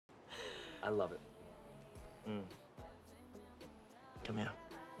I love it. Come here.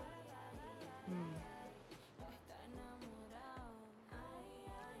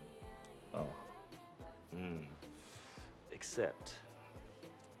 Oh. Except,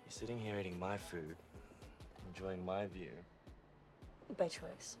 you're sitting here eating my food, enjoying my view. By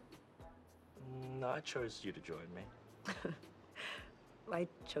choice. No, I chose you to join me. I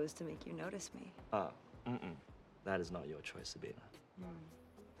chose to make you notice me. That is not your choice, Sabina.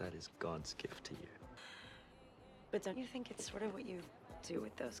 That is God's gift to you. But don't you think it's sort of what you do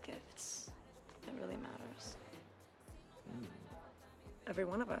with those gifts that really matters? Every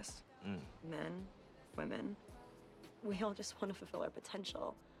one of us, men, women, we all just want to fulfill our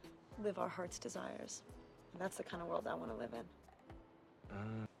potential, live our heart's desires. And that's the kind of world I want to live in.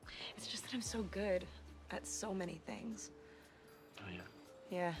 It's just that I'm so good at so many things. Oh, yeah?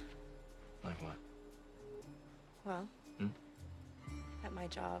 Yeah. Like what? Well, at my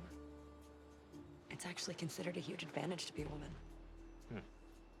job, it's actually considered a huge advantage to be a woman.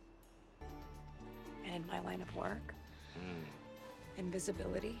 And in my line of work,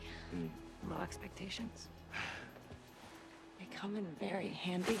 invisibility, low expectations, they come in very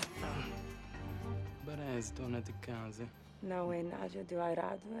handy. Bara és dona de casa. Não é nada do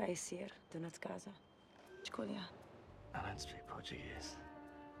errado é ser dona de casa. Escolha. I don't speak Portuguese.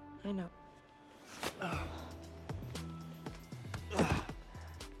 I know.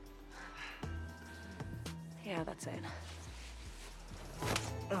 Yeah, that's it.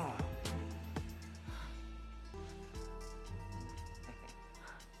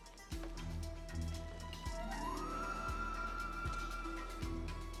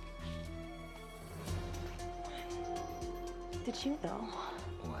 Did you know?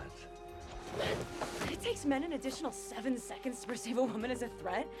 What? It takes men an additional 7 seconds to perceive a woman as a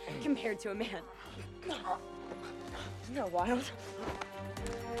threat compared to a man. Isn't that wild?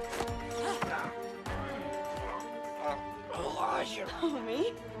 Oh,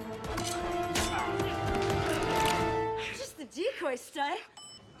 me? I'm just the decoy, stud.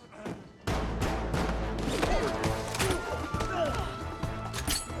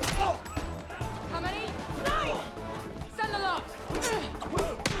 How many? 9! Send the lot!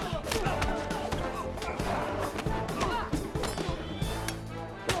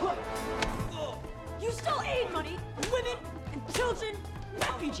 You stole aid money, women, and children,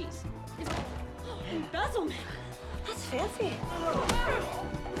 refugees. Embezzlement. That's fancy.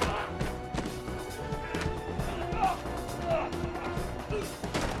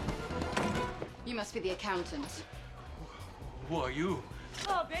 You must be the accountant. Who are you?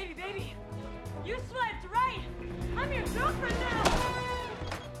 Oh, baby, baby. You swiped right. I'm your girlfriend now.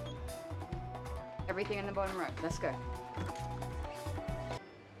 Everything in the bottom row. Let's go.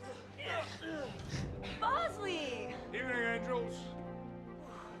 Bosley! Evening, angels.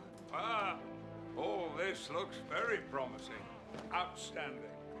 All this looks very promising.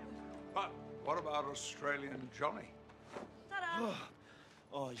 Outstanding. But what about Australian Jonny? Ta-da.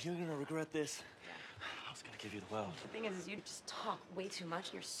 Oh, you're gonna regret this. I was gonna give you the world. The thing is you just talk way too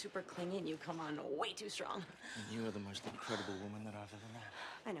much. You're super clingy and you come on way too strong. And you are the most incredible woman that I've ever met.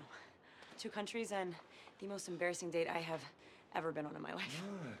 I know. 2 countries and the most embarrassing date I have ever been on in my life.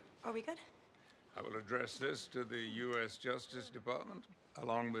 Are we good? I will address this to the U.S. Justice Department,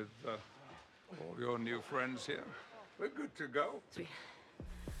 along with all your new friends here. We're good to go. Sweet.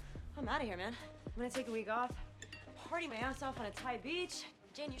 I'm out of here, man. I'm gonna take a week off, party my ass off on a Thai beach.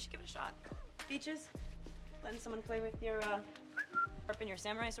 Jane, you should give it a shot. Beaches, letting someone play with your, sharpen your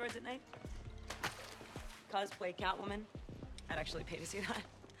samurai swords at night. Cosplay Catwoman. I'd actually pay to see that.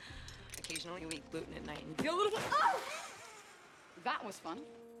 Occasionally we eat gluten at night and feel a little bit. Oh! That was fun.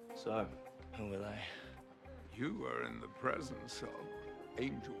 So, who were they? You are in the presence of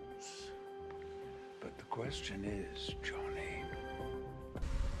angels. But the question is, Jonny,